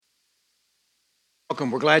Welcome.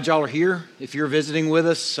 We're glad y'all are here. If you're visiting with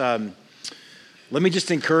us, let me just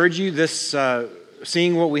encourage you.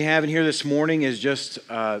 Seeing what we have in here this morning is just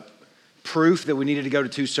proof that we needed to go to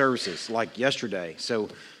two services like yesterday. So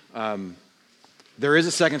there is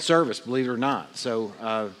a second service, believe it or not. So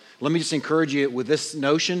let me just encourage you with this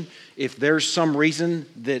notion. If there's some reason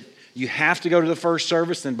that you have to go to the first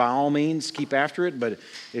service, then by all means keep after it. But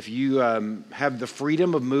if you have the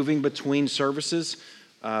freedom of moving between services,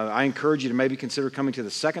 I encourage you to maybe consider coming to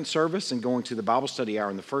the second service and going to the Bible study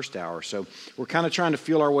hour in the first hour. So we're kind of trying to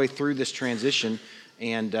feel our way through this transition,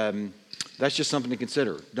 and that's just something to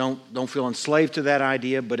consider. Don't feel enslaved to that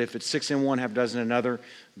idea, but if it's 6 in one, half dozen another,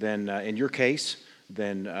 then in your case,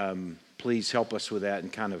 then please help us with that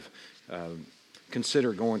and kind of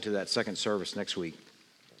consider going to that second service next week.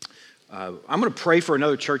 I'm going to pray for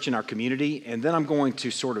another church in our community, and then I'm going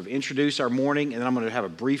to sort of introduce our morning, and then I'm going to have a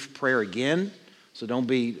brief prayer again. So don't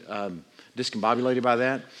be discombobulated by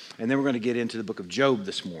that. And then we're going to get into the book of Job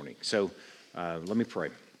this morning. So let me pray.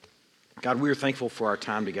 God, we are thankful for our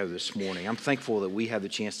time together this morning. I'm thankful that we have the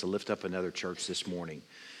chance to lift up another church this morning.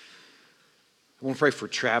 I want to pray for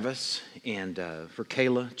Travis and for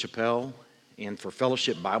Kayla Chappelle and for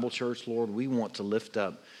Fellowship Bible Church, Lord. We want to lift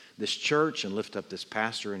up this church and lift up this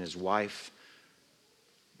pastor and his wife.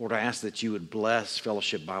 Lord, I ask that you would bless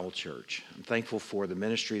Fellowship Bible Church. I'm thankful for the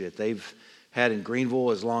ministry that they've had in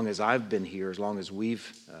Greenville as long as I've been here, as long as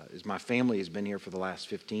as my family has been here for the last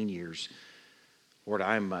 15 years. Lord,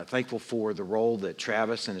 I'm thankful for the role that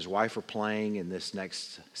Travis and his wife are playing in this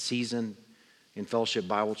next season in Fellowship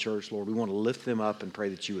Bible Church. Lord, we want to lift them up and pray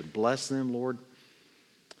that you would bless them, Lord.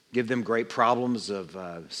 Give them great problems of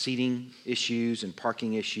seating issues and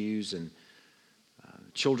parking issues and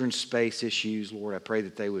children's space issues. Lord, I pray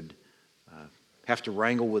that they would have to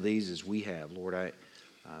wrangle with these as we have. Lord,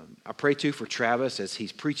 I pray, too, for Travis as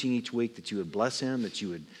he's preaching each week that you would bless him, that you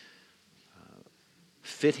would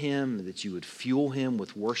fit him, that you would fuel him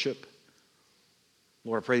with worship.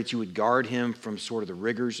 Lord, I pray that you would guard him from sort of the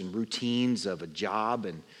rigors and routines of a job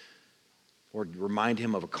and, Lord, remind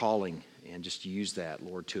him of a calling and just use that,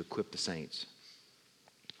 Lord, to equip the saints.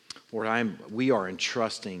 Lord, we are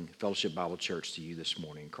entrusting Fellowship Bible Church to you this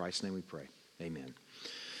morning. In Christ's name we pray. Amen.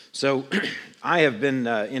 So I have been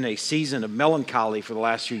in a season of melancholy for the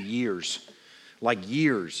last few years, like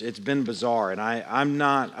years. It's been bizarre, and I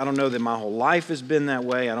don't know that my whole life has been that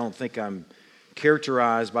way. I don't think I'm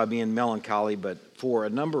characterized by being melancholy, but for a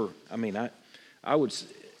number, I would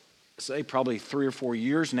say probably 3 or 4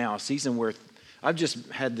 years now, a season where I've just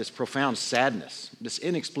had this profound sadness, this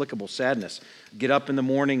inexplicable sadness. Get up in the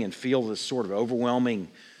morning and feel this sort of overwhelming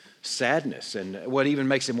sadness, and what even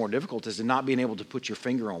makes it more difficult is not being able to put your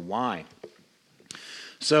finger on why.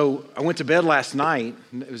 So I went to bed last night.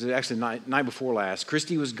 It was actually night before last.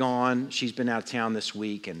 Christy was gone. She's been out of town this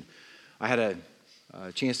week, and I had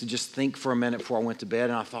a chance to just think for a minute before I went to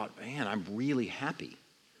bed, and I thought, man, I'm really happy.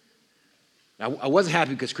 I wasn't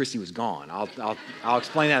happy because Christy was gone. I'll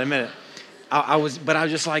explain that in a minute. I was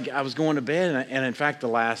going to bed, and in fact,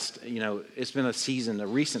 it's been a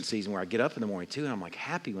recent season where I get up in the morning too, and I'm like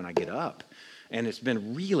happy when I get up, and it's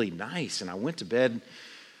been really nice. And I went to bed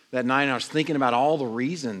that night, and I was thinking about all the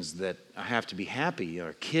reasons that I have to be happy.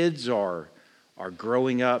 Our kids are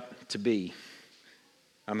growing up to be,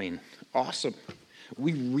 awesome.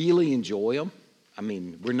 We really enjoy them.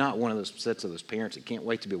 We're not one of those sets of those parents that can't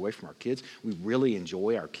wait to be away from our kids. We really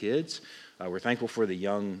enjoy our kids. We're thankful for the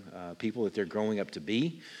young people that they're growing up to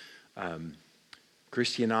be.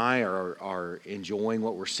 Christy and I are enjoying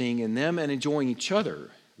what we're seeing in them and enjoying each other.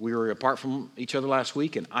 We were apart from each other last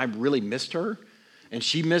week, and I really missed her, and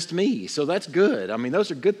she missed me. So that's good.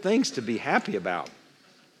 Those are good things to be happy about.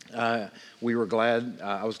 We were glad.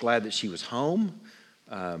 I was glad that she was home.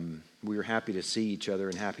 We were happy to see each other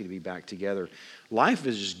and happy to be back together. Life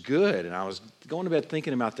is just good, and I was going to bed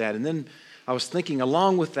thinking about that, and then I was thinking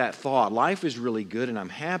along with that thought, life is really good and I'm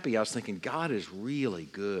happy. I was thinking God is really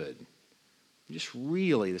good. Just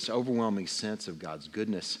really this overwhelming sense of God's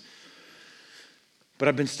goodness. But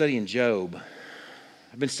I've been studying Job.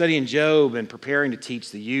 And preparing to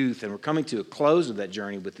teach the youth, and we're coming to a close of that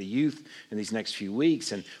journey with the youth in these next few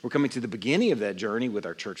weeks, and we're coming to the beginning of that journey with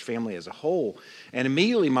our church family as a whole. And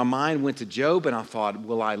immediately my mind went to Job, and I thought,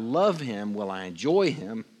 will I love him? Will I enjoy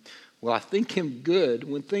him? Will I think him good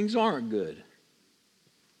when things aren't good?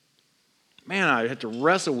 Man, I had to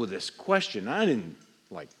wrestle with this question. I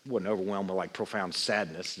wasn't overwhelmed with profound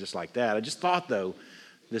sadness just like that. I just thought, though,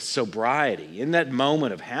 this sobriety, in that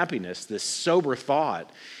moment of happiness, this sober thought,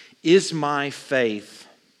 is my faith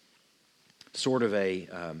sort of a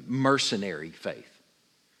mercenary faith?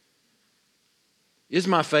 Is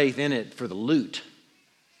my faith in it for the loot?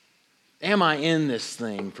 Am I in this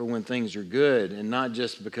thing for when things are good and not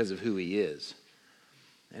just because of who he is?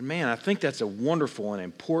 And man, I think that's a wonderful and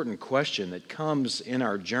important question that comes in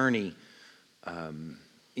our journey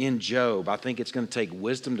in Job. I think it's going to take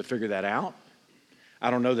wisdom to figure that out.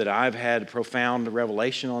 I don't know that I've had profound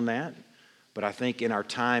revelation on that, but I think in our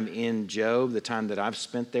time in Job, the time that I've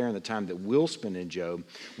spent there and the time that we'll spend in Job,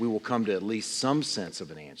 we will come to at least some sense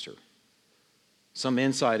of an answer, some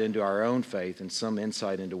insight into our own faith and some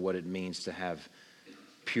insight into what it means to have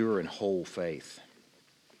pure and whole faith.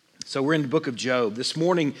 So we're in the book of Job. This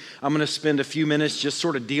morning, I'm going to spend a few minutes just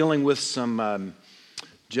sort of dealing with some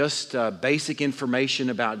basic information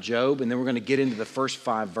about Job, and then we're going to get into the first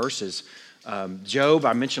 5 verses. Job,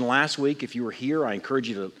 I mentioned last week. If you were here, I encourage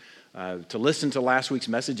you to listen to last week's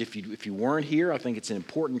message. If you weren't here, I think it's an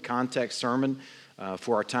important context sermon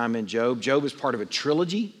for our time in Job. Job is part of a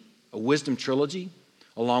trilogy, a wisdom trilogy,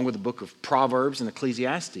 along with the book of Proverbs and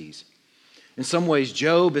Ecclesiastes. In some ways,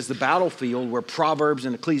 Job is the battlefield where Proverbs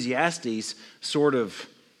and Ecclesiastes sort of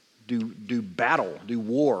do battle, do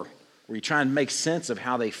war, where you try and make sense of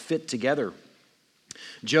how they fit together.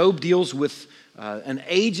 Job deals with an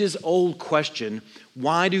ages-old question: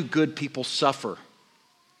 why do good people suffer?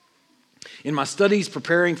 In my studies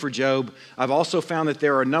preparing for Job, I've also found that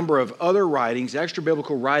there are a number of other writings,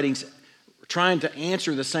 extra-biblical writings, trying to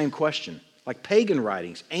answer the same question. Like pagan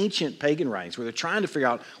writings, ancient pagan writings, where they're trying to figure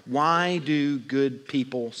out, why do good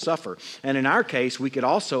people suffer? And in our case, we could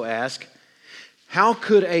also ask, how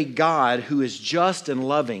could a God who is just and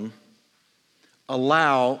loving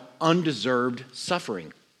allow undeserved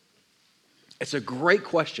suffering? It's a great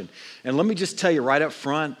question. And let me just tell you right up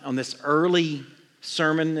front, on this early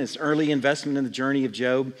sermon, this early investment in the journey of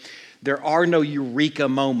Job, there are no eureka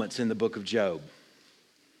moments in the book of Job.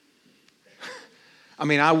 I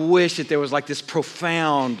mean, I wish that there was like this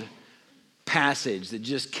profound passage that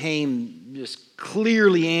just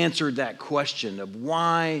clearly answered that question of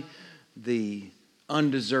why the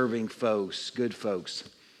undeserving folks, good folks,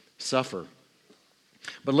 suffer.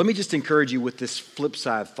 But let me just encourage you with this flip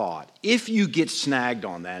side thought. If you get snagged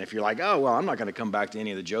on that, if you're like, oh, well, I'm not going to come back to any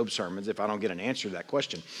of the Job sermons if I don't get an answer to that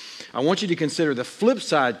question, I want you to consider the flip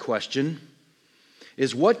side question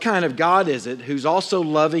is, what kind of God is it who's also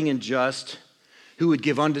loving and just, who would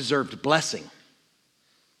give undeserved blessing?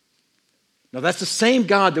 Now, that's the same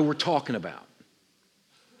God that we're talking about.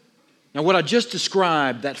 Now, what I just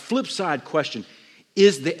described, that flip side question,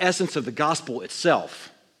 is the essence of the gospel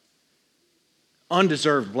itself.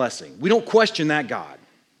 Undeserved blessing. We don't question that God.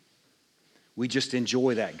 We just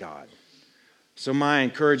enjoy that God. So my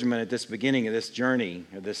encouragement at this beginning of this journey,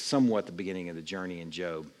 or this somewhat the beginning of the journey in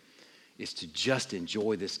Job, is to just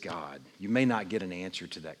enjoy this God. You may not get an answer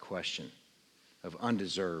to that question of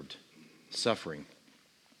undeserved suffering.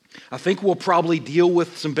 I think we'll probably deal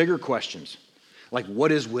with some bigger questions, like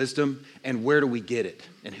what is wisdom and where do we get it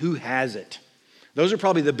and who has it? Those are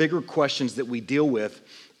probably the bigger questions that we deal with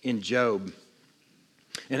in Job.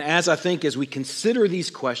 And as we consider these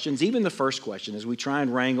questions, even the first question, as we try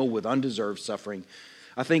and wrangle with undeserved suffering,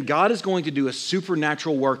 I think God is going to do a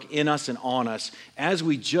supernatural work in us and on us as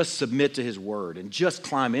we just submit to His Word and just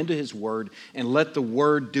climb into His Word and let the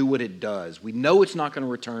Word do what it does. We know it's not going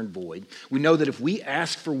to return void. We know that if we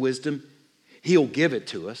ask for wisdom, He'll give it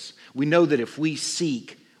to us. We know that if we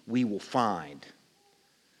seek, we will find.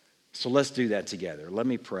 So let's do that together. Let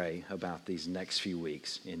me pray about these next few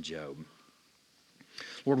weeks in Job.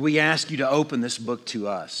 Lord, we ask you to open this book to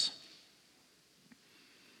us.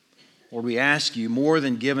 Lord, we ask you, more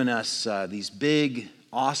than giving us these big,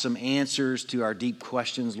 awesome answers to our deep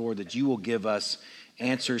questions, Lord, that you will give us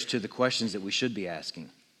answers to the questions that we should be asking.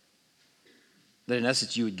 That in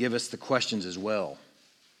essence, you would give us the questions as well.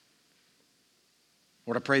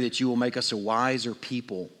 Lord, I pray that you will make us a wiser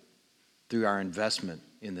people through our investment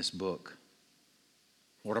in this book.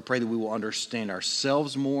 Lord, I pray that we will understand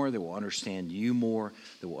ourselves more, that we'll understand you more,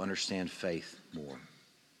 that we'll understand faith more.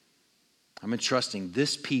 I'm entrusting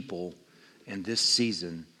this people and this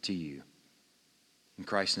season to you. In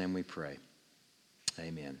Christ's name we pray.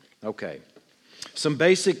 Amen. Okay. Some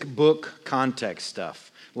basic book context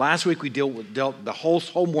stuff. Last week we dealt the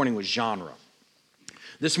whole morning with genre.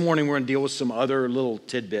 This morning we're going to deal with some other little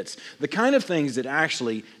tidbits. The kind of things that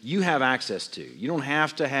actually you have access to. You don't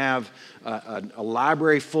have to have a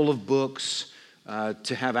library full of books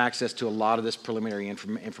to have access to a lot of this preliminary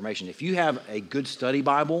information. If you have a good study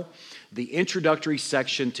Bible, the introductory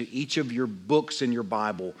section to each of your books in your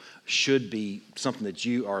Bible should be something that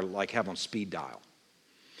you are have on speed dial.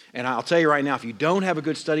 And I'll tell you right now, if you don't have a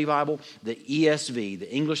good study Bible, the ESV,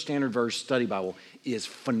 the English Standard Version Study Bible, is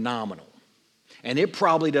phenomenal. And it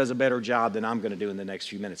probably does a better job than I'm going to do in the next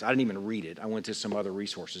few minutes. I didn't even read it. I went to some other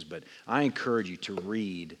resources, but I encourage you to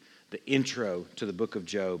read the intro to the book of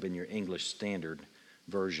Job in your English Standard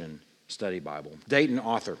Version study Bible. Date and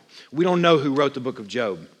author. We don't know who wrote the book of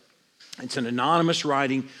Job. It's an anonymous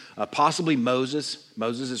writing, possibly Moses.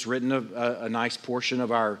 Moses has written a nice portion of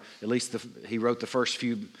he wrote the first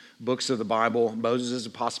few books of the Bible. Moses is a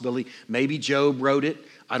possibility. Maybe Job wrote it.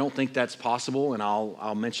 I don't think that's possible, and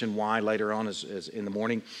I'll mention why later on as in the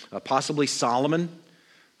morning. Possibly Solomon,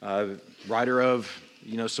 writer of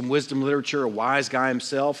some wisdom literature, a wise guy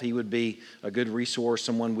himself. He would be a good resource,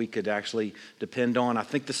 someone we could actually depend on. I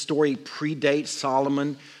think the story predates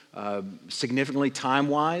Solomon significantly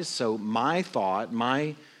time-wise, so my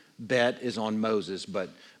bet is on Moses, but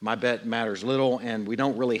my bet matters little, and we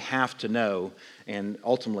don't really have to know, and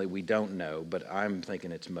ultimately we don't know, but I'm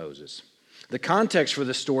thinking it's Moses. The context for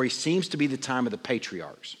this story seems to be the time of the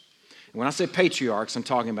patriarchs. And when I say patriarchs, I'm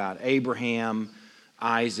talking about Abraham,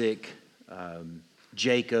 Isaac,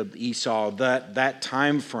 Jacob, Esau. That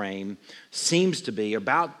time frame seems to be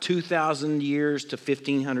about 2,000 years to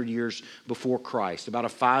 1,500 years before Christ. About a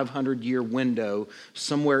 500-year window,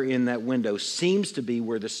 somewhere in that window, seems to be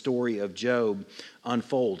where the story of Job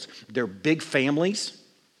unfolds. They're big families.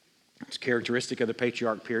 It's characteristic of the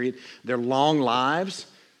patriarch period. They're long lives.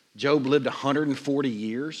 Job lived 140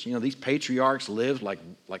 years. These patriarchs lived like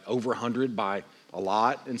over 100 by a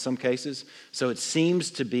lot in some cases. So it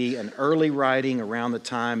seems to be an early writing around the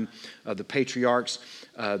time of the patriarchs.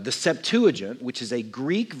 The Septuagint, which is a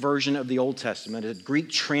Greek version of the Old Testament, a Greek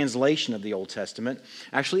translation of the Old Testament,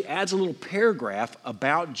 actually adds a little paragraph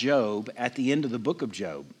about Job at the end of the book of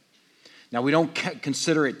Job. Now, we don't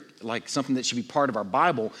consider it like something that should be part of our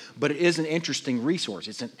Bible, but it is an interesting resource.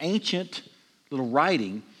 It's an ancient little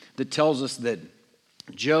writing that tells us that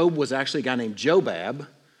Job was actually a guy named Jobab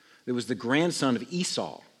that was the grandson of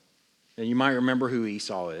Esau. And you might remember who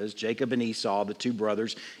Esau is. Jacob and Esau, the two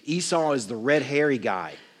brothers. Esau is the red hairy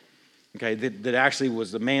guy, okay, that actually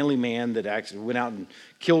was the manly man that actually went out and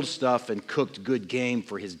killed stuff and cooked good game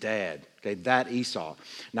for his dad. Okay, that Esau.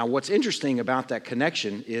 Now, what's interesting about that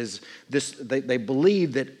connection is this: they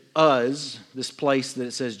believe that Uz, this place that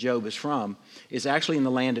it says Job is from, is actually in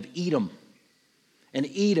the land of Edom. And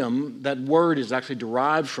Edom, that word is actually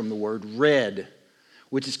derived from the word red,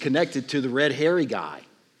 which is connected to the red hairy guy.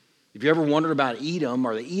 If you ever wondered about Edom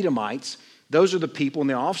or the Edomites, those are the people and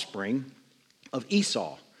the offspring of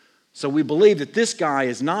Esau. So we believe that this guy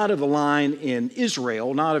is not of the line in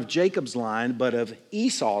Israel, not of Jacob's line, but of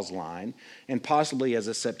Esau's line, and possibly, as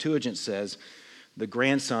the Septuagint says, the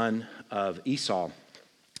grandson of Esau.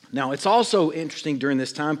 Now, it's also interesting during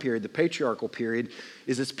this time period, the patriarchal period,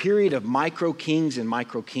 is this period of micro-kings and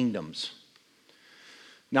micro-kingdoms.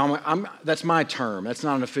 Now, that's my term. That's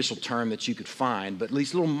not an official term that you could find, but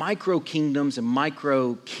these little micro-kingdoms and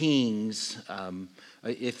micro-kings,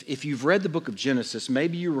 if you've read the book of Genesis,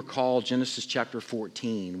 maybe you recall Genesis chapter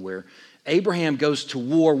 14, where Abraham goes to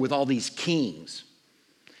war with all these kings.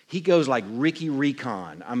 He goes like Ricky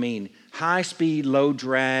Recon. I mean, high speed, low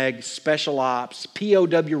drag, special ops,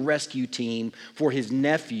 POW rescue team for his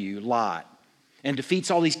nephew, Lot, and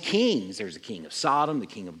defeats all these kings. There's the king of Sodom, the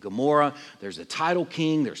king of Gomorrah, there's the title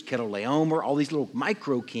king, there's Chedorlaomer, all these little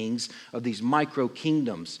micro kings of these micro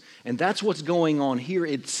kingdoms. And that's what's going on here.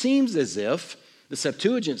 It seems as if the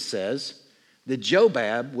Septuagint says that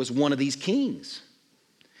Jobab was one of these kings.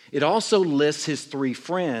 It also lists his three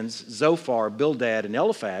friends, Zophar, Bildad, and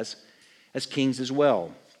Eliphaz, as kings as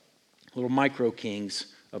well. Little micro kings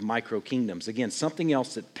of micro kingdoms. Again, something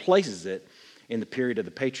else that places it in the period of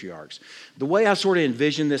the patriarchs. The way I sort of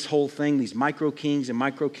envision this whole thing, these micro kings and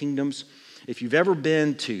micro kingdoms, if you've ever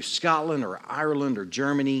been to Scotland or Ireland or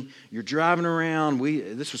Germany, you're driving around.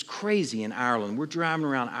 This was crazy in Ireland. We're driving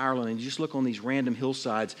around Ireland and you just look on these random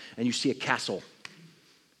hillsides and you see a castle.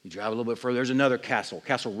 You drive a little bit further, there's another castle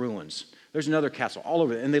ruins. There's another castle all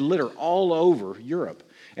over, and they litter all over Europe.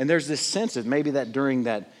 And there's this sense of maybe that during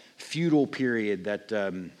that feudal period, that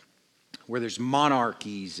where there's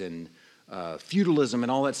monarchies and feudalism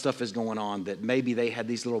and all that stuff is going on, that maybe they had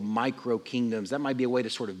these little micro kingdoms. That might be a way to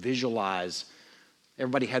sort of visualize.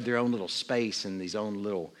 Everybody had their own little space in these own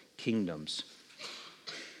little kingdoms.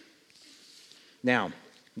 Now,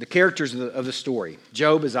 the characters of the story.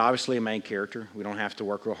 Job is obviously a main character. We don't have to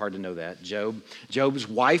work real hard to know that. Job's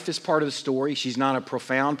wife is part of the story. She's not a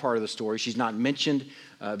profound part of the story. She's not mentioned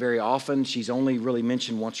very often. She's only really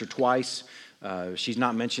mentioned once or twice. She's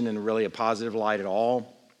not mentioned in really a positive light at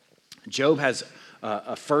all. Job has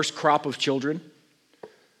a first crop of children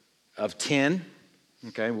of 10.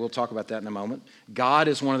 Okay, we'll talk about that in a moment. God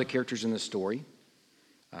is one of the characters in the story.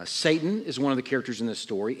 Satan is one of the characters in this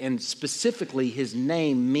story, and specifically his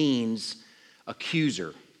name means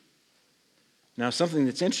accuser. Now, something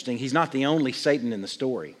that's interesting, he's not the only Satan in the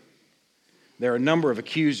story. There are a number of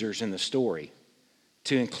accusers in the story,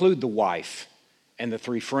 to include the wife and the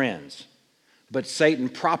three friends. But Satan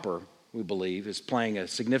proper, we believe, is playing a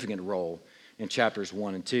significant role in chapters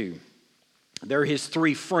 1 and 2. They're his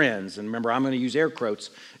three friends, and remember, I'm going to use air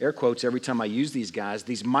quotes every time I use these guys,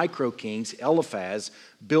 these micro-kings, Eliphaz,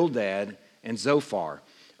 Bildad, and Zophar.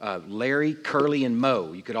 Larry, Curly, and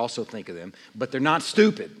Mo, you could also think of them, but they're not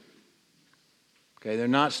stupid. Okay, they're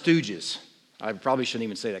not stooges. I probably shouldn't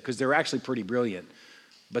even say that, because they're actually pretty brilliant,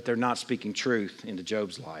 but they're not speaking truth into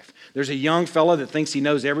Job's life. There's a young fellow that thinks he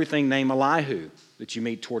knows everything named Elihu that you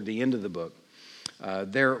meet toward the end of the book.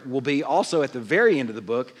 There will be also at the very end of the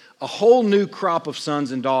book a whole new crop of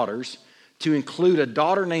sons and daughters, to include a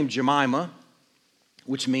daughter named Jemima,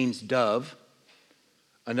 which means dove.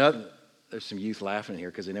 There's some youth laughing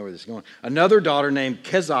here because they know where this is going. Another daughter named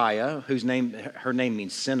Keziah, her name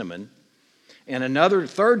means cinnamon. And another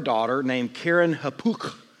third daughter named Karen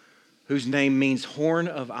Hapuk, whose name means horn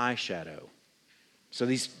of eyeshadow. So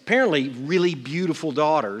these apparently really beautiful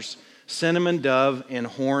daughters, cinnamon, dove, and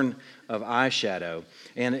horn of eyeshadow.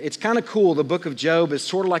 And it's kind of cool. The book of Job is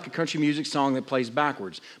sort of like a country music song that plays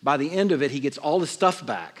backwards. By the end of it, he gets all his stuff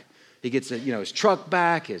back. He gets his truck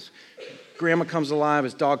back, his grandma comes alive,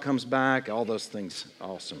 his dog comes back, all those things.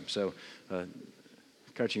 Awesome. So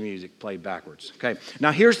country music played backwards. Okay,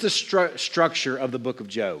 now here's the structure of the book of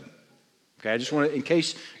Job. Okay, I just want to, in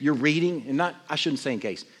case you're reading, and I shouldn't say in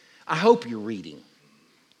case, I hope you're reading.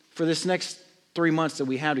 For this next 3 months that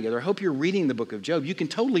we have together, I hope you're reading the book of Job. You can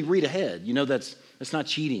totally read ahead. You know that's not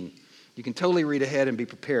cheating. You can totally read ahead and be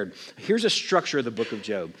prepared. Here's a structure of the book of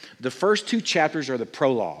Job. The first 2 chapters are the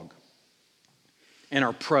prologue and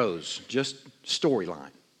are prose, just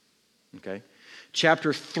storyline. Okay?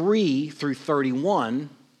 Chapter 3 through 31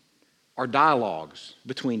 are dialogues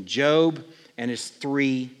between Job and his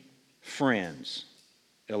 3 friends,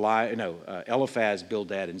 Eliphaz,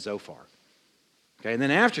 Bildad, and Zophar. Okay, and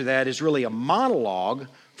then after that is really a monologue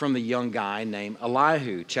from the young guy named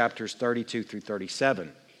Elihu, chapters 32 through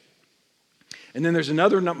 37. And then there's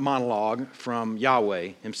another monologue from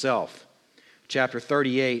Yahweh himself, chapter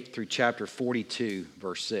 38 through chapter 42,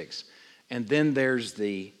 verse 6. And then there's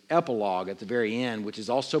the epilogue at the very end, which is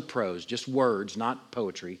also prose, just words, not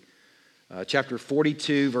poetry, chapter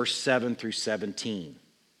 42, verse 7 through 17.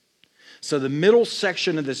 So the middle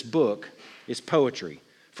section of this book is poetry.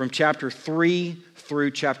 From chapter 3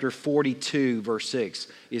 through chapter 42, verse 6,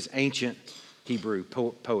 is ancient Hebrew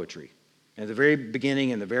poetry. And at the very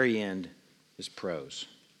beginning and the very end is prose.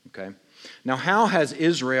 Okay? Now, how has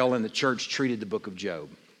Israel and the church treated the book of Job?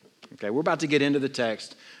 Okay, we're about to get into the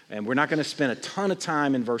text, and we're not going to spend a ton of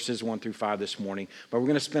time in verses 1 through 5 this morning, but we're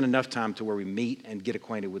going to spend enough time to where we meet and get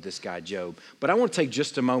acquainted with this guy, Job. But I want to take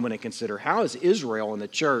just a moment and consider, how has Israel and the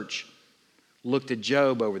church looked at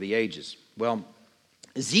Job over the ages? Well,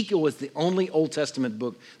 Ezekiel is the only Old Testament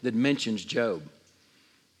book that mentions Job.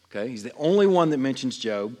 Okay, he's the only one that mentions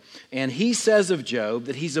Job, and he says of Job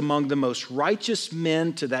that he's among the most righteous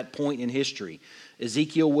men to that point in history.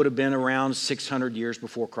 Ezekiel would have been around 600 years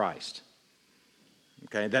before Christ.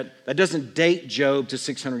 Okay, that doesn't date Job to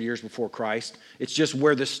 600 years before Christ. It's just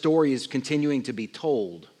where the story is continuing to be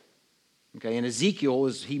told. Okay, and Ezekiel,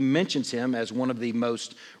 he mentions him as one of the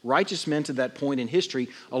most righteous men to that point in history,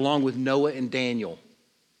 along with Noah and Daniel.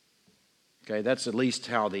 Okay, that's at least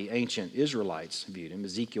how the ancient Israelites viewed him.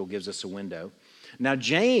 Ezekiel gives us a window. Now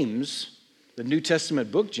James, the New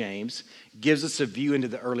Testament book James, gives us a view into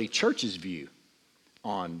the early church's view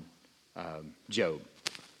on Job.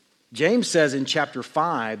 James says in chapter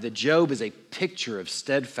 5 that Job is a picture of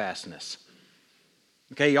steadfastness.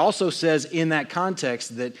 Okay, he also says in that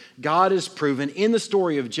context that God is proven, in the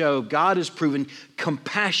story of Job, God is proven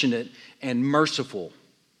compassionate and merciful.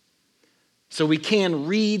 So we can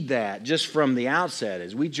read that just from the outset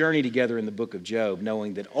as we journey together in the book of Job,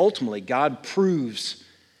 knowing that ultimately God proves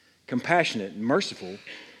compassionate and merciful,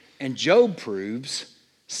 and Job proves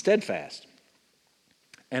steadfast.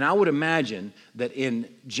 And I would imagine that in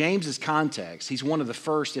James's context, he's one of the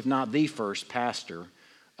first, if not the first, pastor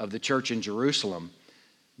of the church in Jerusalem,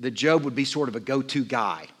 that Job would be sort of a go-to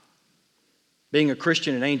guy. Being a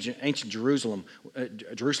Christian in ancient Jerusalem,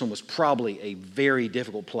 Jerusalem was probably a very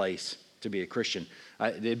difficult place to be a Christian.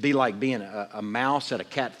 It'd be like being a mouse at a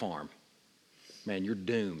cat farm. Man, you're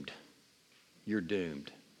doomed. You're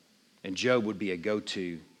doomed. And Job would be a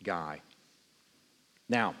go-to guy.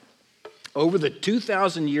 Now, over the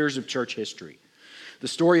 2,000 years of church history, The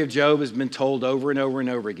story of Job has been told over and over and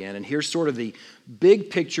over again, and here's sort of the big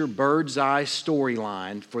picture, bird's eye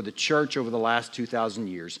storyline for the church over the last 2,000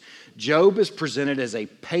 years. Job is presented as a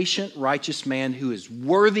patient, righteous man who is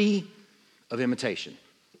worthy of imitation.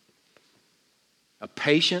 A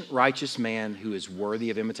patient, righteous man who is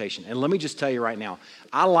worthy of imitation. And let me just tell you right now,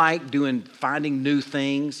 I like finding new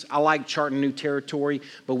things. I like charting new territory.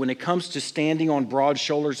 But when it comes to standing on broad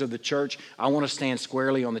shoulders of the church, I want to stand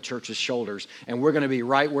squarely on the church's shoulders. And we're going to be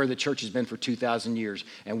right where the church has been for 2,000 years.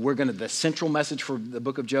 And the central message for the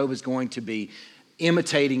book of Job is going to be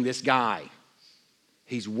imitating this guy.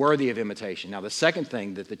 He's worthy of imitation. Now, the second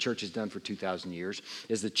thing that the church has done for 2,000 years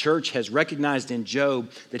is the church has recognized in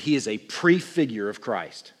Job that he is a prefigure of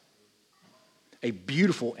Christ. A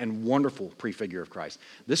beautiful and wonderful prefigure of Christ.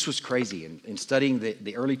 This was crazy in studying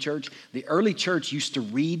the early church. The early church used to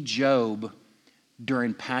read Job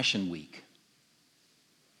during Passion Week.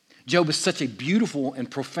 Job is such a beautiful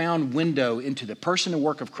and profound window into the person and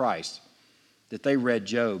work of Christ that they read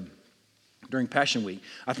Job during Passion Week.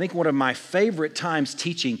 I think one of my favorite times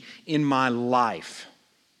teaching in my life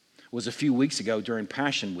was a few weeks ago during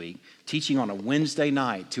Passion Week, teaching on a Wednesday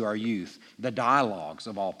night to our youth, the dialogues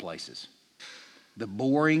of all places. The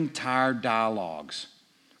boring, tired dialogues,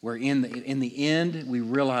 where in the end, we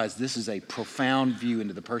realized this is a profound view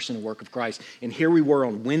into the person and work of Christ. And here we were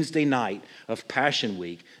on Wednesday night of Passion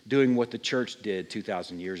Week, doing what the church did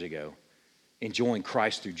 2,000 years ago, enjoying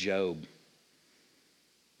Christ through Job.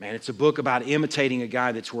 Man, it's a book about imitating a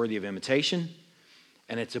guy that's worthy of imitation,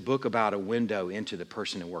 and it's a book about a window into the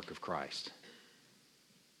person and work of Christ.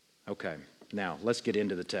 Okay, now let's get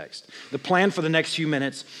into the text. The plan for the next few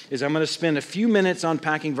minutes is I'm going to spend a few minutes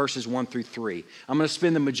unpacking verses 1 through 3. I'm going to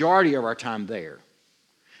spend the majority of our time there,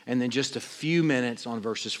 and then just a few minutes on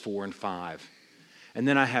verses 4 and 5. And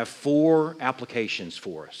then I have 4 applications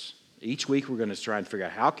for us. Each week we're going to try and figure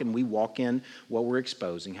out how can we walk in what we're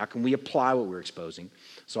exposing, how can we apply what we're exposing.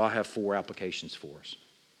 So I'll have 4 applications for us.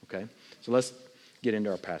 Okay? So let's get into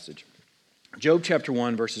our passage. Job chapter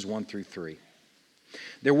 1, verses 1 through 3.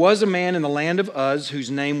 There was a man in the land of Uz whose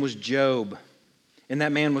name was Job, and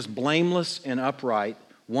that man was blameless and upright,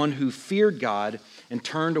 one who feared God and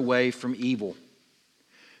turned away from evil.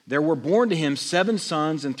 There were born to him 7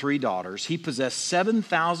 sons and 3 daughters. He possessed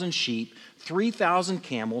 7,000 sheep, 3,000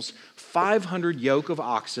 camels, 500 yoke of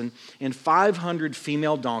oxen, and 500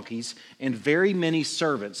 female donkeys, and very many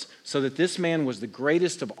servants, so that this man was the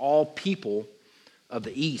greatest of all people of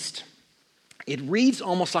the East. It reads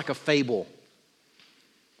almost like a fable.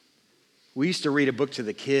 We used to read a book to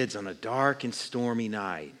the kids on a dark and stormy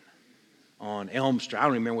night on Elm Street. I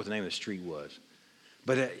don't remember what the name of the street was.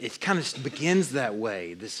 But it kind of begins that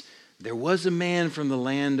way. There was a man from the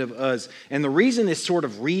land of Uz. And the reason it sort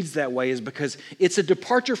of reads that way is because it's a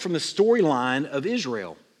departure from the storyline of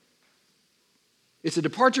Israel. It's a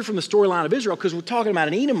departure from the storyline of Israel because we're talking about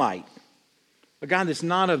an Edomite, a guy that's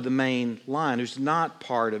not of the main line, who's not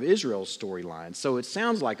part of Israel's storyline. So it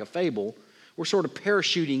sounds like a fable. We're sort of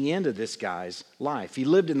parachuting into this guy's life. He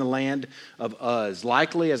lived in the land of Uz,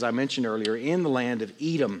 likely, as I mentioned earlier, in the land of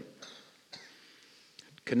Edom,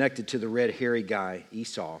 connected to the red hairy guy,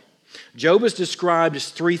 Esau. Job is described as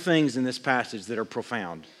 3 things in this passage that are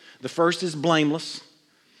profound. The first is blameless.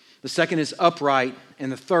 The second is upright. And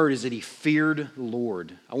the third is that he feared the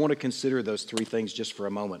Lord. I want to consider those 3 things just for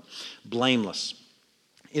a moment. Blameless.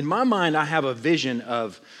 In my mind, I have a vision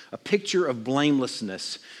of a picture of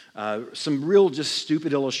blamelessness. Some real just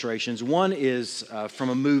stupid illustrations. One is from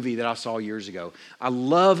a movie that I saw years ago. I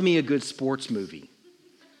love me a good sports movie.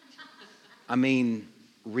 I mean,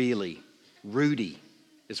 really, Rudy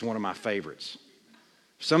is one of my favorites.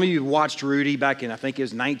 Some of you watched Rudy back in, I think it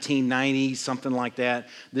was 1990, something like that.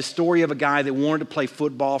 This story of a guy that wanted to play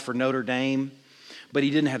football for Notre Dame, but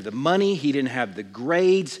he didn't have the money, he didn't have the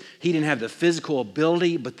grades, he didn't have the physical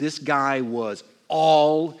ability, but this guy was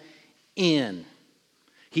all in.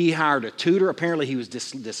 He hired a tutor. Apparently he was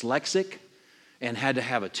dyslexic and had to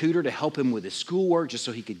have a tutor to help him with his schoolwork just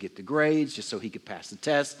so he could get the grades, just so he could pass the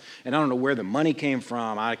test. And I don't know where the money came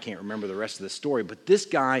from. I can't remember the rest of the story. But this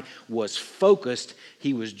guy was focused.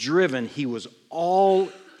 He was driven. He was all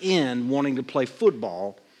in wanting to play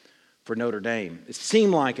football for Notre Dame. It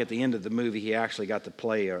seemed like at the end of the movie he actually got to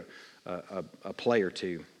play a play or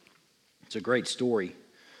two. It's a great story.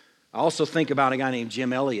 I also think about a guy named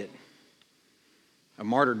Jim Elliot, a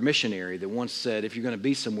martyred missionary that once said, if you're going to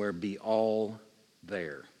be somewhere, be all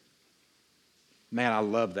there. Man, I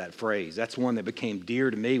love that phrase. That's one that became dear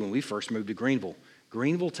to me when we first moved to Greenville.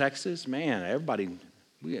 Greenville, Texas, man, everybody,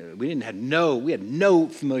 we had no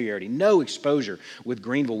familiarity, no exposure with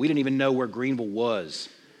Greenville. We didn't even know where Greenville was.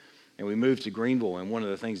 and we moved to Greenville, and one of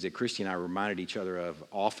the things that Christy and I reminded each other of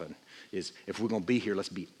often is if we're going to be here, let's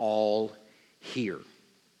be all here.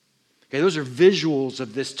 Okay, those are visuals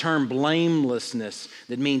of this term blamelessness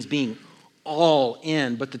that means being all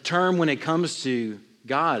in. But the term when it comes to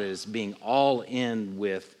God is being all in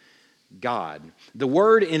with God. The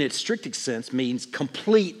word in its strictest sense means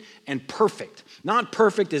complete and perfect. Not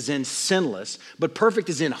perfect as in sinless, but perfect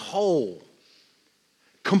as in whole.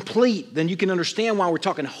 Complete, then you can understand why we're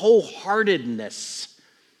talking wholeheartedness,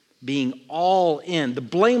 being all in. The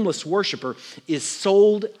blameless worshiper is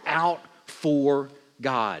sold out for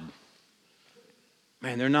God.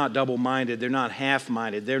 Man, they're not double-minded, they're not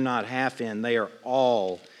half-minded, they're not half in, they are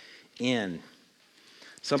all in.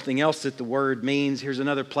 Something else that the word means, here's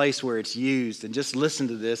another place where it's used, and just listen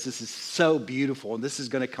to this. This is so beautiful, and this is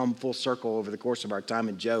going to come full circle over the course of our time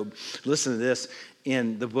in Job. Listen to this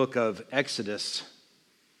in the book of Exodus.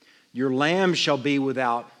 Your lamb shall be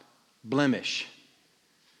without blemish,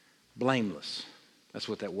 blameless. That's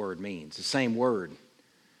what that word means, the same word.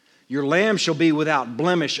 Your lamb shall be without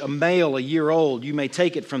blemish, a male, a year old. You may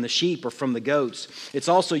take it from the sheep or from the goats. It's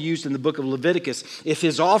also used in the book of Leviticus. If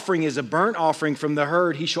his offering is a burnt offering from the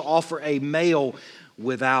herd, he shall offer a male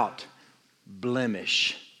without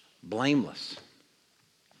blemish, blameless.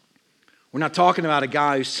 We're not talking about a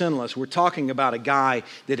guy who's sinless. We're talking about a guy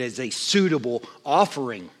that is a suitable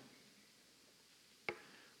offering.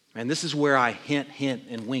 And this is where I hint,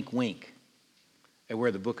 and wink at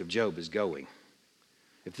where the book of Job is going.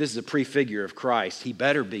 If this is a prefigure of Christ, he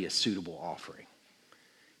better be a suitable offering,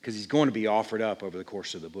 because he's going to be offered up over the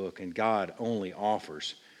course of the book, and God only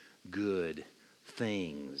offers good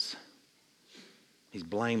things. He's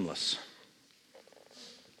blameless.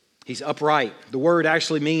 He's upright. The word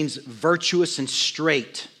actually means virtuous and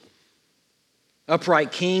straight.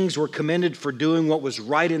 Upright kings were commended for doing what was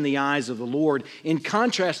right in the eyes of the Lord, in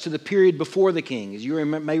contrast to the period before the king. As you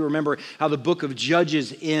may remember how the book of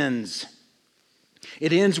Judges ends.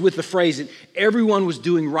 It ends with the phrase that everyone was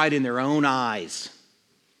doing right in their own eyes.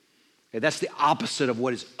 Okay, that's the opposite of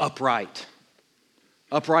what is upright.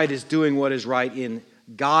 Upright is doing what is right in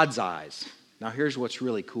God's eyes. Now here's what's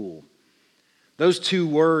really cool. Those two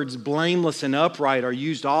words, blameless and upright, are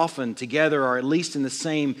used often together, or at least in the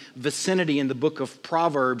same vicinity in the book of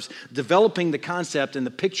Proverbs, developing the concept and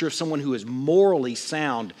the picture of someone who is morally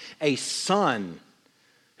sound, a son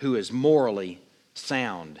who is morally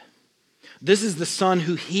sound. This is the son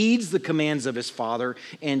who heeds the commands of his father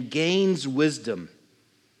and gains wisdom.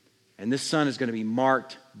 And this son is going to be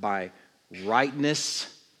marked by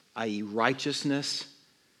rightness, i.e. righteousness,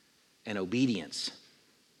 and obedience.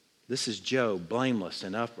 This is Job, blameless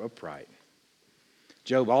and upright.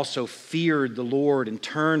 Job also feared the Lord and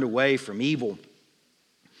turned away from evil.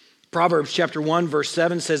 Proverbs chapter 1 verse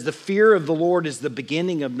 7 says, the fear of the Lord is the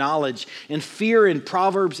beginning of knowledge. And fear in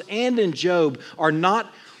Proverbs and in Job are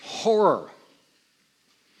not horror.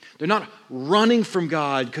 They're not running from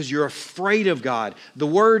God because you're afraid of God. The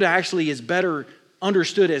word actually is better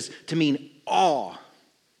understood as to mean awe.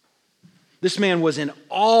 This man was in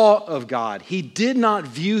awe of God. He did not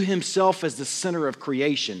view himself as the center of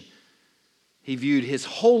creation. He viewed his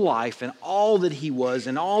whole life and all that he was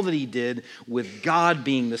and all that he did with God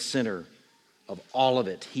being the center of all of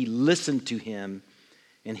it. He listened to him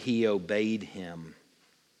and he obeyed him.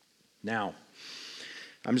 Now,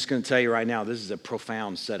 I'm just going to tell you right now, this is a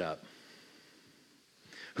profound setup.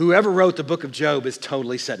 Whoever wrote the book of Job is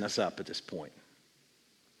totally setting us up at this point.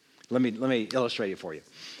 Let me illustrate it for you.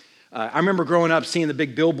 I remember growing up seeing the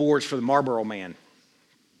big billboards for the Marlboro Man.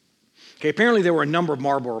 Okay, apparently there were a number of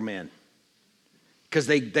Marlboro men because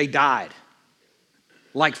they died.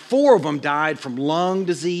 Like 4 of them died from lung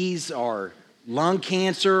disease or lung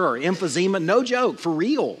cancer or emphysema. No joke, for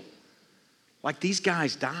real. Like these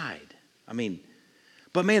guys died.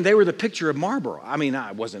 But man, they were the picture of Marlboro.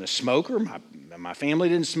 I wasn't a smoker. My family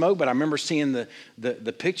didn't smoke, but I remember seeing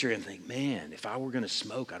the picture and think, man, if I were going to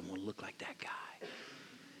smoke, I'd want to look like that guy.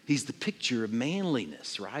 He's the picture of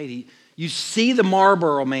manliness, right? You see the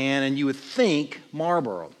Marlboro Man and you would think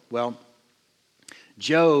Marlboro. Well,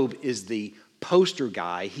 Job is the poster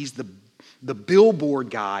guy. He's the billboard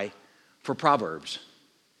guy for Proverbs.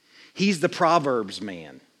 He's the Proverbs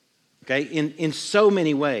man, okay, in so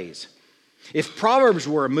many ways. If Proverbs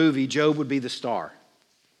were a movie, Job would be the star.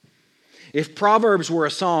 If Proverbs were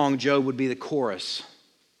a song, Job would be the chorus.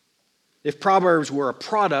 If Proverbs were a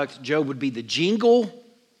product, Job would be the jingle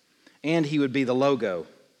and he would be the logo.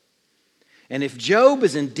 And if Job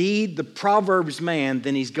is indeed the Proverbs man,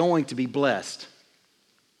 then he's going to be blessed,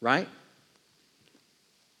 right?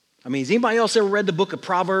 Has anybody else ever read the book of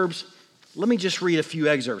Proverbs? Let me just read a few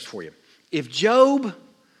excerpts for you. If Job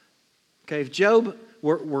Okay, if Job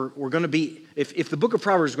we're going to be, if the book of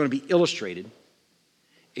Proverbs is going to be illustrated,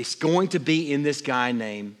 it's going to be in this guy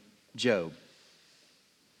named Job.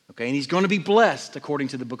 Okay, and he's going to be blessed according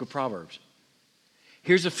to the book of Proverbs.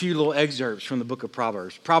 Here's a few little excerpts from the book of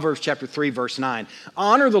Proverbs. Proverbs chapter 3, verse 9.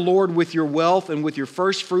 Honor the Lord with your wealth and with your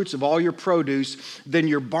first fruits of all your produce. Then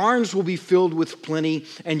your barns will be filled with plenty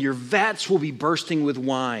and your vats will be bursting with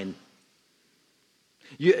wine.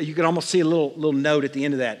 You can almost see a little note at the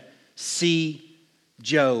end of that. See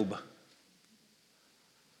Job.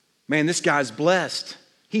 Man, this guy's blessed.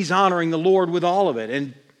 He's honoring the Lord with all of it.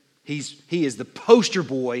 And he is the poster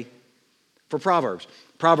boy for Proverbs.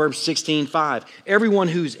 Proverbs 16:5. Everyone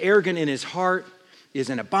who's arrogant in his heart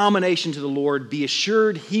is an abomination to the Lord. Be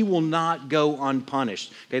assured he will not go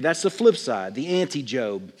unpunished. Okay, that's the flip side, the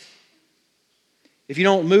anti-Job. If you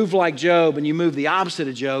don't move like Job and you move the opposite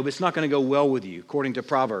of Job, it's not going to go well with you, according to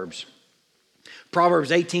Proverbs.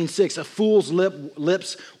 Proverbs 18:6. A fool's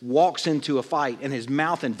lips walks into a fight and his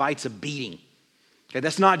mouth invites a beating. Okay,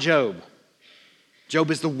 that's not Job.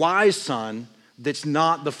 Job is the wise son that's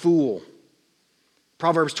not the fool.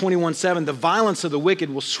 Proverbs 21:7, the violence of the wicked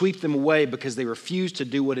will sweep them away because they refuse to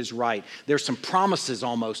do what is right. There's some promises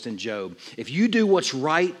almost in Job. If you do what's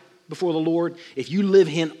right before the Lord, if you live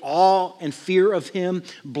in awe and fear of him,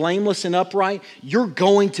 blameless and upright, you're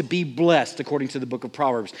going to be blessed according to the book of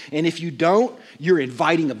Proverbs. And if you don't, you're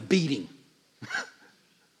inviting a beating.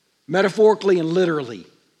 Metaphorically and literally.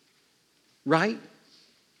 Right?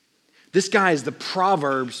 This guy is the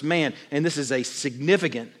Proverbs man, and this is a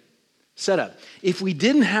significant setup. If we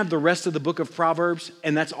didn't have the rest of the book of Proverbs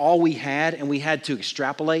and that's all we had and we had to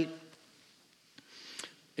extrapolate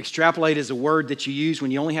is a word that you use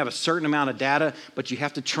when you only have a certain amount of data, but you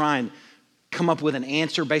have to try and come up with an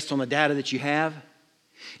answer based on the data that you have.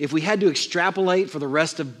 If we had to extrapolate for the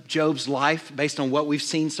rest of Job's life based on what we've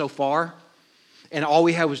seen so far, and all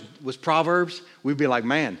we had was Proverbs, we'd be like,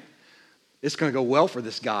 man, it's going to go well for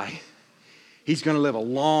this guy. He's going to live a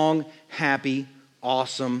long, happy,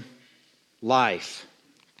 awesome life.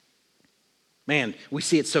 Man, we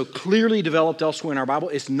see it so clearly developed elsewhere in our Bible.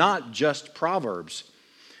 It's not just Proverbs.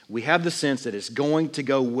 We have the sense that it's going to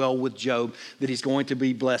go well with Job, that he's going to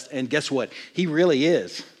be blessed. And guess what? He really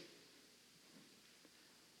is.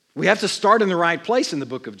 We have to start in the right place in the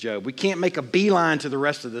book of Job. We can't make a beeline to the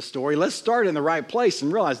rest of the story. Let's start in the right place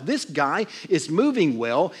and realize this guy is moving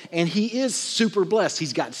well and he is super blessed.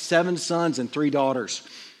 He's got 7 sons and 3 daughters.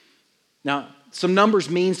 Now, some numbers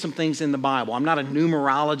mean some things in the Bible. I'm not a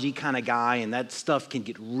numerology kind of guy, and that stuff can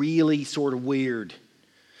get really sort of weird.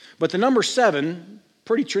 But the number 7,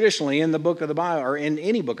 pretty traditionally in the book of the Bible, or in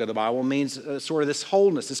any book of the Bible, means sort of this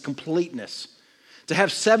wholeness, this completeness. To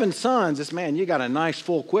have 7 sons, it's, man, you got a nice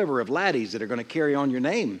full quiver of laddies that are going to carry on your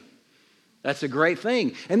name. That's a great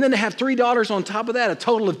thing. And then to have 3 daughters on top of that, a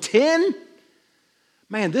total of 10?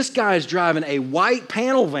 Man, this guy is driving a white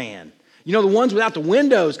panel van. You know, the ones without the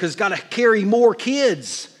windows because it's got to carry more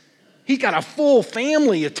kids. He's got a full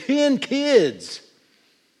family of 10 kids.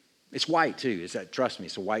 It's white too. Trust me,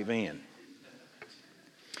 it's a white van.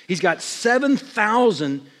 He's got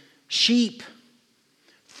 7,000 sheep,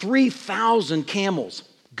 3,000 camels.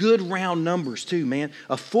 Good round numbers too, man.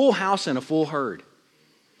 A full house and a full herd.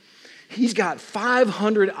 He's got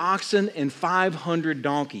 500 oxen and 500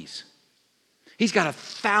 donkeys. He's got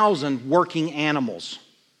 1,000 working animals.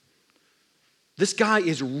 This guy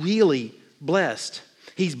is really blessed.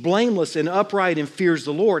 He's blameless and upright and fears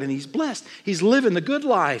the Lord, and he's blessed. He's living the good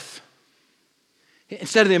life.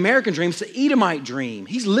 Instead of the American dream, it's the Edomite dream.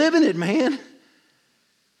 He's living it, man.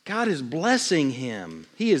 God is blessing him.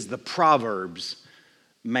 He is the Proverbs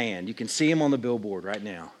man. You can see him on the billboard right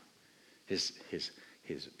now. His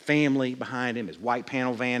family behind him, his white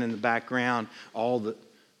panel van in the background, all the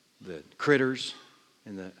critters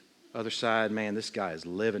in the other side. Man, this guy is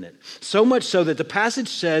living it. So much so that the passage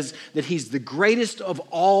says that he's the greatest of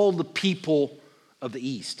all the people of the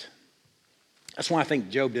East. That's why I think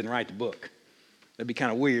Job didn't write the book. That'd be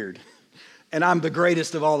kind of weird. And I'm the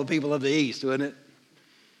greatest of all the people of the East, wouldn't it?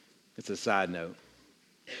 It's a side note.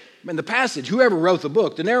 In the passage, whoever wrote the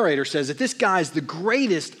book, the narrator says that this guy's the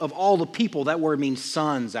greatest of all the people. That word means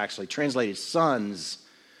sons, actually, translated sons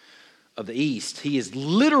of the East. He is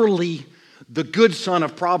literally the good son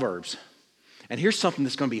of Proverbs. And here's something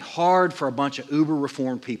that's going to be hard for a bunch of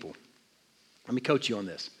uber-reformed people. Let me coach you on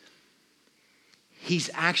this. He's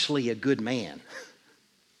actually a good man.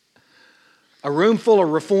 A room full of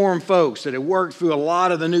reformed folks that have worked through a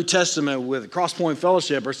lot of the New Testament with Crosspoint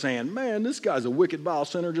Fellowship are saying, man, this guy's a wicked, vile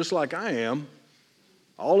sinner just like I am.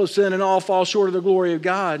 All have sinned and all fall short of the glory of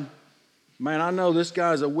God. Man, I know this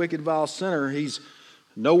guy's a wicked, vile sinner. He's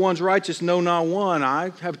No one's righteous, no, not one.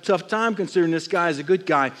 I have a tough time considering this guy is a good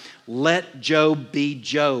guy. Let Job be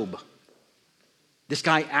Job. This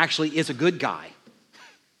guy actually is a good guy.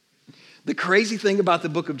 The crazy thing about the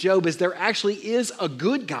book of Job is there actually is a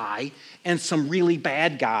good guy and some really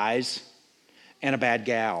bad guys and a bad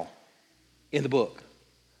gal in the book.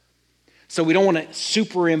 So we don't want to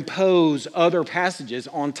superimpose other passages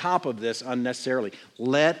on top of this unnecessarily.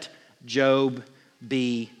 Let Job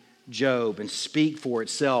be Job and speak for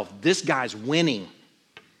itself. This guy's winning.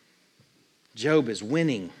 Job is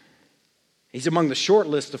winning. He's among the short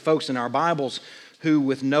list of folks in our Bibles who,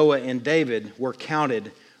 with Noah and David, were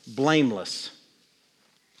counted blameless.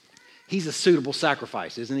 He's a suitable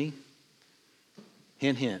sacrifice, isn't he?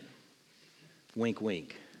 Hint, hint. Wink,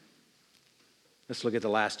 wink. Let's look at the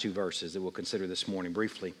last two verses that we'll consider this morning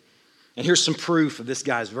briefly. And here's some proof of this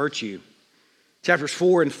guy's virtue. Chapters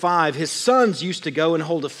 4 and 5, his sons used to go and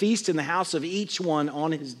hold a feast in the house of each one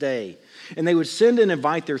on his day. And they would send and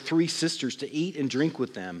invite their 3 sisters to eat and drink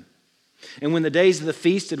with them. And when the days of the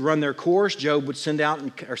feast had run their course, Job would send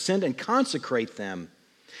and consecrate them.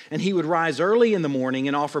 And he would rise early in the morning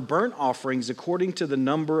and offer burnt offerings according to the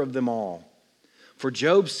number of them all. For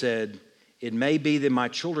Job said, "It may be that my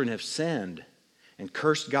children have sinned and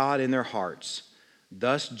cursed God in their hearts."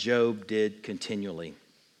 Thus Job did continually.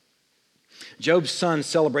 Job's sons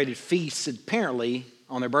celebrated feasts apparently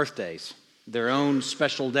on their birthdays, their own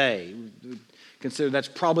special day. Consider that's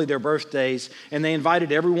probably their birthdays. And they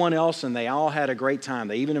invited everyone else, and they all had a great time.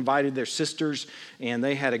 They even invited their sisters, and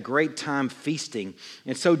they had a great time feasting.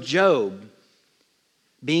 And so Job,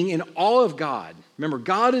 being in awe of God, remember,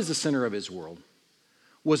 God is the center of his world,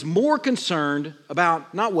 was more concerned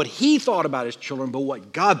about not what he thought about his children, but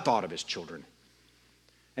what God thought of his children.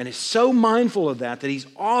 And is so mindful of that he's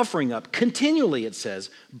offering up continually, it says,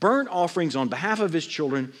 burnt offerings on behalf of his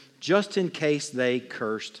children just in case they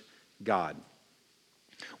cursed God.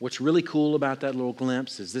 What's really cool about that little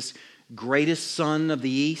glimpse is this greatest son of the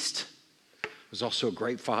East was also a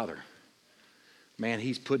great father. Man,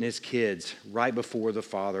 he's putting his kids right before the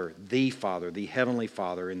Father, the Heavenly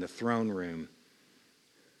Father in the throne room.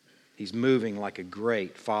 He's moving like a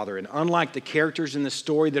great father. And unlike the characters in the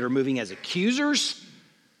story that are moving as accusers,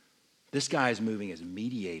 this guy is moving as a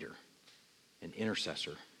mediator, an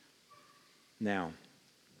intercessor. Now,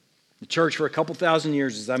 the church for a couple thousand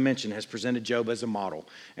years, as I mentioned, has presented Job as a model,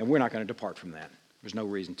 and we're not going to depart from that. There's no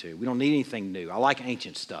reason to. We don't need anything new. I like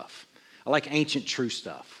ancient stuff. I like ancient true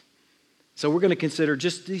stuff. So we're going to consider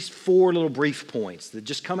just these 4 little brief points that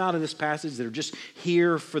just come out of this passage that are just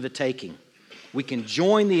here for the taking. We can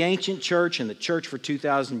join the ancient church and the church for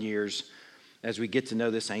 2,000 years as we get to know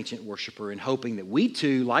this ancient worshiper and hoping that we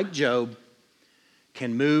too, like Job,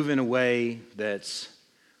 can move in a way that's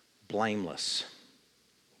blameless.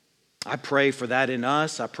 I pray for that in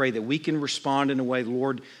us. I pray that we can respond in a way,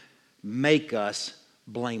 Lord, make us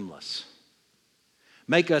blameless.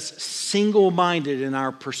 Make us single-minded in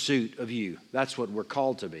our pursuit of you. That's what we're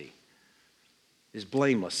called to be, is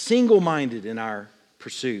blameless. Single-minded in our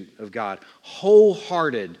pursuit of God.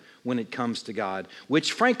 Wholehearted when it comes to God,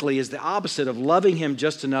 which frankly is the opposite of loving him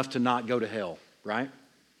just enough to not go to hell, right?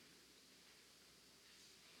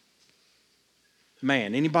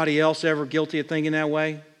 Man, anybody else ever guilty of thinking that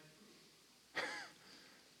way?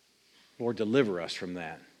 Lord, deliver us from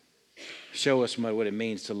that. Show us what it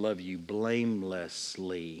means to love you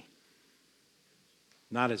blamelessly.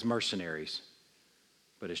 Not as mercenaries,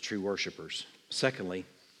 but as true worshipers. Secondly,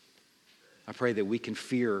 I pray that we can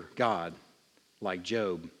fear God like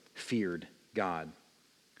Job feared God,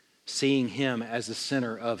 seeing him as the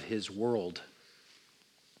center of his world.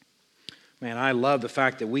 Man, I love the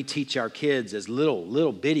fact that we teach our kids as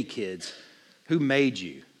little bitty kids, who made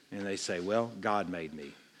you? And they say, well, God made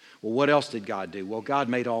me. Well, what else did God do? Well, God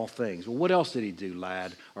made all things. Well, what else did he do,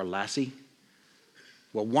 lad or lassie?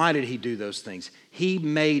 Well, why did he do those things? He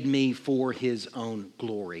made me for his own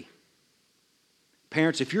glory.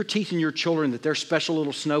 Parents, if you're teaching your children that they're special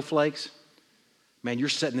little snowflakes, man, you're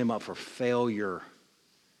setting them up for failure.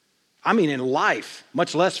 I mean, in life,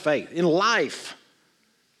 much less faith. In life,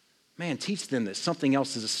 man, teach them that something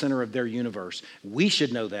else is the center of their universe. We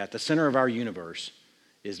should know that. The center of our universe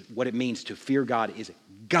is what it means to fear God is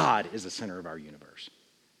God is the center of our universe.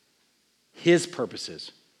 His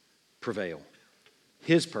purposes prevail.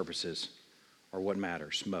 His purposes are what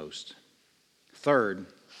matters most. Third,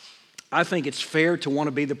 I think it's fair to want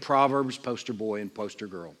to be the Proverbs poster boy and poster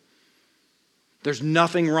girl. There's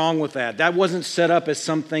nothing wrong with that. That wasn't set up as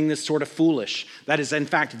something that's sort of foolish. That is, in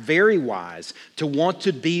fact, very wise to want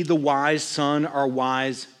to be the wise son or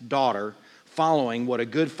wise daughter following what a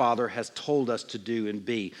good father has told us to do and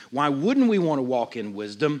be? Why wouldn't we want to walk in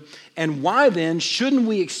wisdom? And why then shouldn't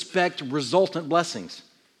we expect resultant blessings?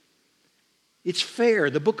 It's fair.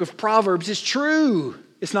 The book of Proverbs is true.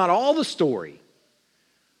 It's not all the story,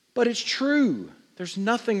 but it's true. There's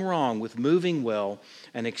nothing wrong with moving well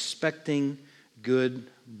and expecting good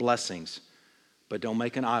blessings. But don't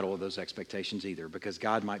make an idol of those expectations either, because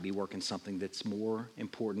God might be working something that's more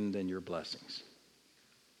important than your blessings.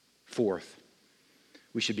 Fourth,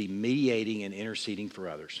 we should be mediating and interceding for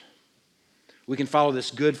others. We can follow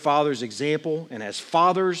this good father's example, and as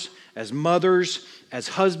fathers, as mothers, as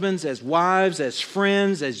husbands, as wives, as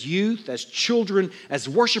friends, as youth, as children, as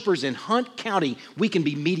worshipers in Hunt County, we can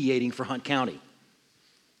be mediating for Hunt County.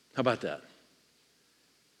 How about that?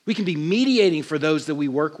 We can be mediating for those that we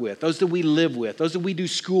work with, those that we live with, those that we do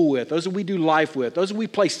school with, those that we do life with, those that we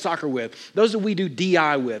play soccer with, those that we do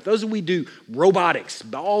DI with, those that we do robotics,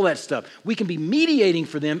 all that stuff. We can be mediating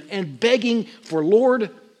for them and begging for, Lord,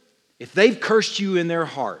 if they've cursed you in their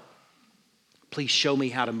heart, please show me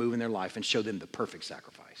how to move in their life and show them the perfect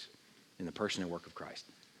sacrifice in the person and work of Christ.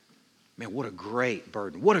 Man, what a great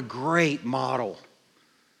burden. What a great model.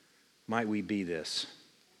 Might we be this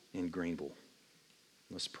in Greenville?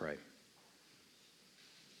 Let's pray.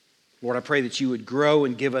 Lord, I pray that you would grow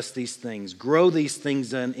and give us these things. Grow these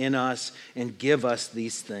things in us and give us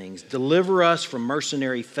these things. Deliver us from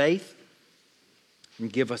mercenary faith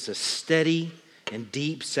and give us a steady and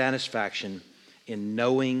deep satisfaction in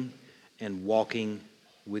knowing and walking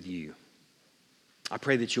with you. I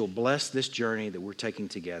pray that you'll bless this journey that we're taking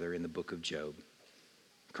together in the book of Job.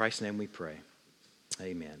 In Christ's name we pray.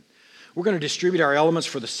 Amen. We're going to distribute our elements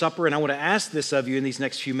for the supper, and I want to ask this of you in these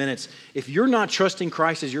next few minutes. If you're not trusting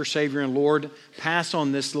Christ as your Savior and Lord, pass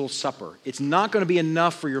on this little supper. It's not going to be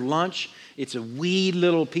enough for your lunch. It's a wee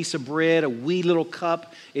little piece of bread, a wee little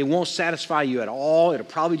cup. It won't satisfy you at all. It'll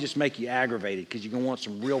probably just make you aggravated because you're going to want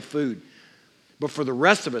some real food. But for the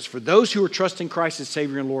rest of us, for those who are trusting Christ as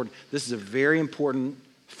Savior and Lord, this is a very important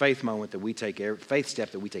faith moment that we take, faith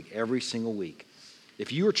step that we take every single week.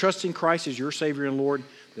 If you are trusting Christ as your Savior and Lord,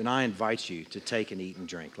 then I invite you to take and eat and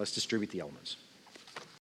drink. Let's distribute the elements.